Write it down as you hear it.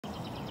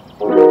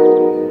Hi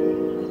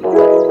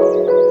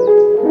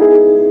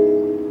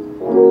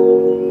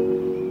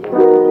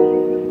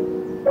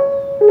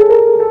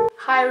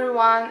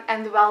everyone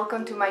and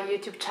welcome to my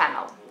YouTube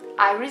channel.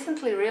 I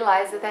recently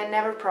realized that I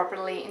never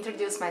properly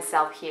introduced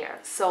myself here,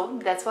 so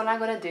that's what I'm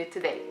gonna do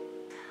today.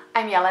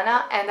 I'm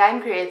Jelena and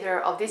I'm creator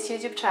of this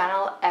YouTube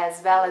channel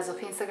as well as of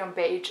Instagram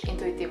page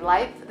Intuitive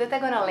Life that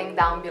I'm gonna link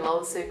down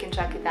below so you can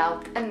check it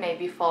out and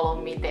maybe follow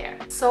me there.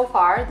 So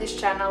far this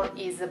channel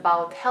is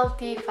about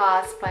healthy,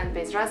 fast,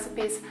 plant-based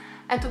recipes,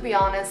 and to be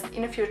honest,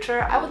 in the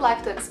future I would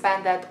like to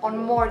expand that on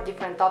more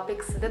different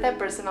topics that I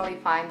personally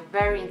find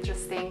very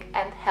interesting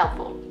and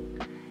helpful.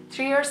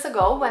 3 years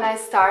ago, when I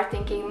started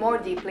thinking more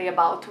deeply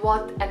about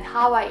what and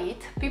how I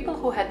eat, people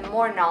who had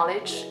more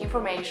knowledge,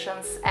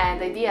 informations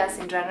and ideas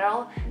in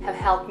general have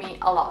helped me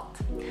a lot.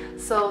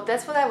 So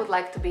that's what I would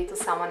like to be to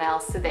someone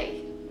else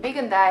today.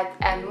 Vegan diet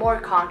and more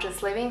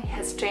conscious living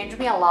has changed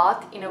me a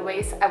lot in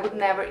ways I would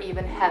never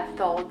even have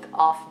thought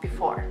of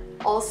before.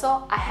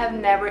 Also, I have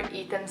never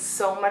eaten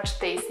so much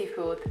tasty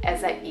food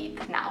as I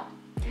eat now.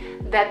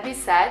 That being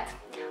said,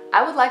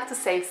 I would like to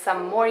save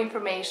some more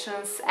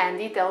informations and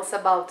details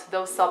about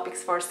those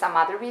topics for some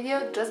other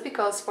video, just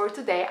because for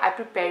today I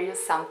prepare you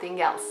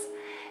something else.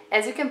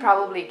 As you can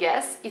probably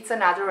guess, it's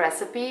another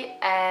recipe,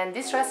 and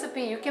this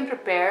recipe you can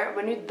prepare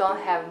when you don't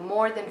have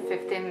more than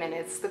 15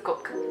 minutes to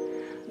cook.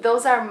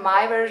 Those are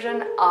my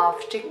version of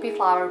chickpea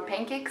flour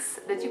pancakes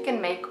that you can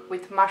make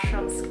with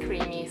mushrooms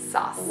creamy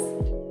sauce.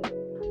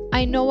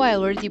 I know I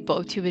already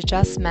bought you with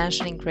just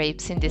mentioning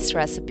grapes in this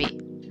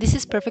recipe. This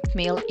is perfect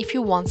meal if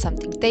you want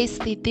something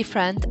tasty,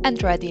 different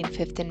and ready in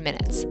 15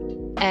 minutes.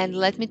 And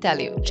let me tell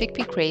you,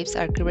 chickpea crepes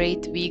are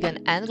great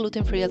vegan and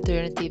gluten-free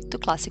alternative to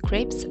classic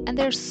crepes, and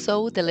they're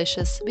so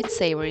delicious with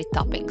savory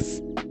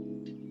toppings.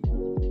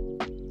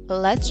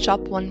 Let's chop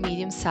one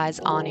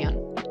medium-sized onion,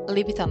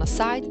 leave it on a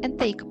side and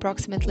take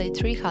approximately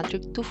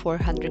 300 to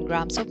 400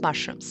 grams of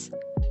mushrooms.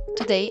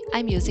 Today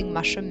I'm using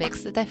mushroom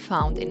mix that I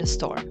found in a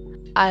store.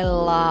 I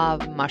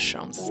love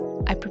mushrooms.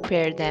 I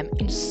prepare them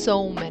in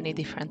so many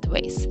different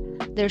ways.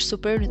 They're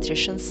super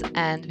nutritious,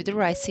 and with the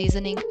right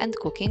seasoning and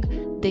cooking,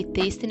 their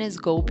tastiness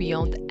go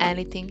beyond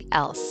anything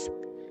else.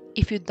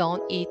 If you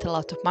don't eat a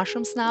lot of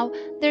mushrooms now,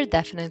 they're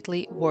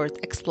definitely worth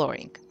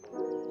exploring.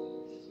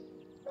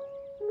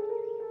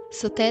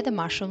 Sauté the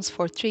mushrooms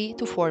for 3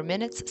 to 4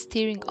 minutes,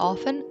 stirring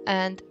often,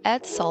 and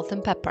add salt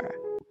and pepper.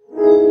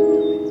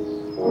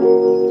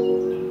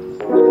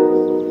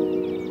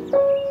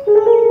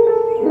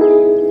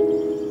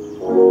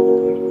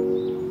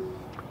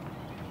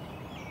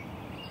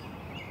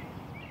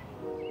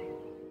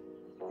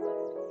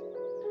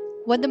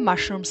 When the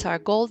mushrooms are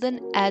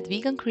golden, add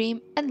vegan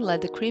cream and let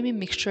the creamy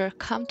mixture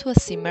come to a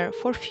simmer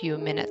for a few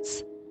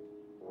minutes.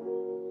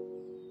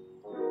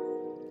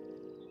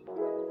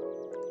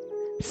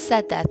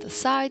 Set that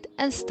aside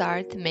and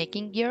start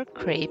making your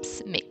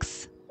crepes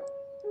mix.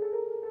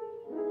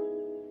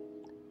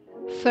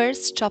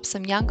 First, chop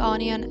some young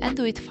onion and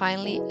do it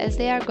finely, as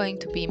they are going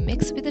to be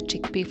mixed with the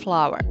chickpea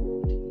flour.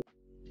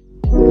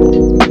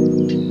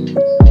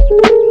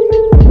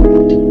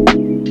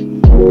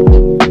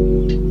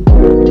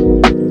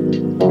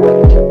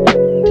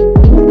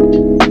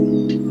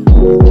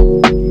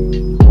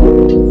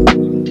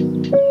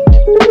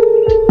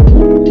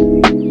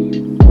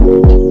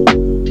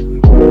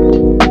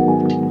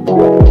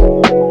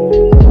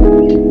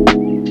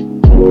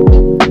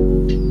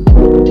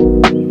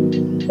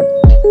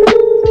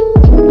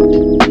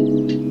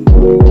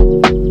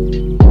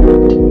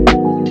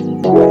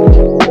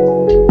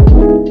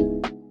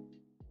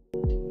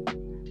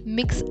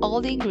 Mix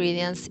all the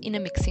ingredients in a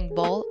mixing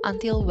bowl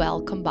until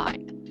well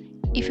combined.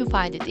 If you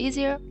find it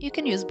easier, you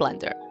can use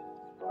blender.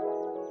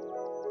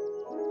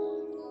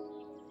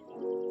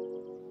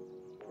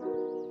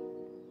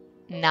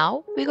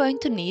 Now we're going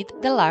to need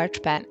the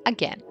large pan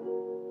again.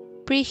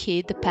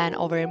 Preheat the pan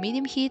over a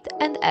medium heat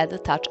and add a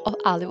touch of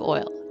olive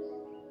oil.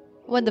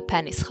 When the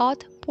pan is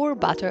hot, pour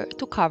butter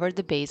to cover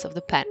the base of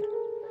the pan.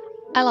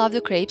 I love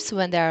the crepes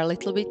when they are a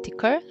little bit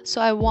thicker, so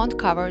I won't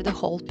cover the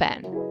whole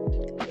pan.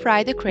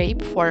 Fry the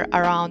crepe for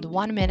around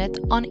 1 minute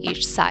on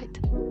each side.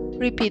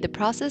 Repeat the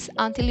process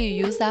until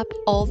you use up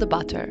all the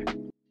butter.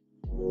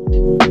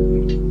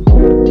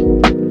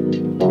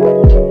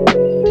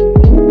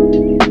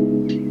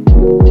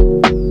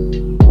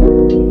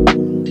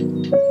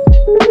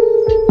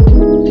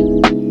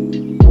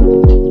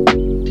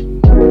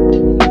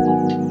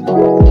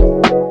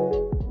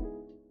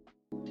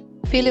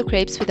 Fill your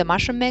crepes with a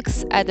mushroom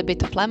mix, add a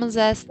bit of lemon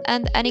zest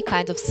and any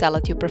kind of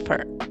salad you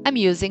prefer. I'm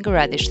using a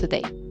radish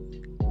today.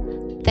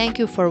 Thank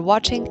you for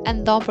watching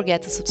and don't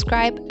forget to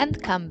subscribe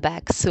and come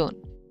back soon.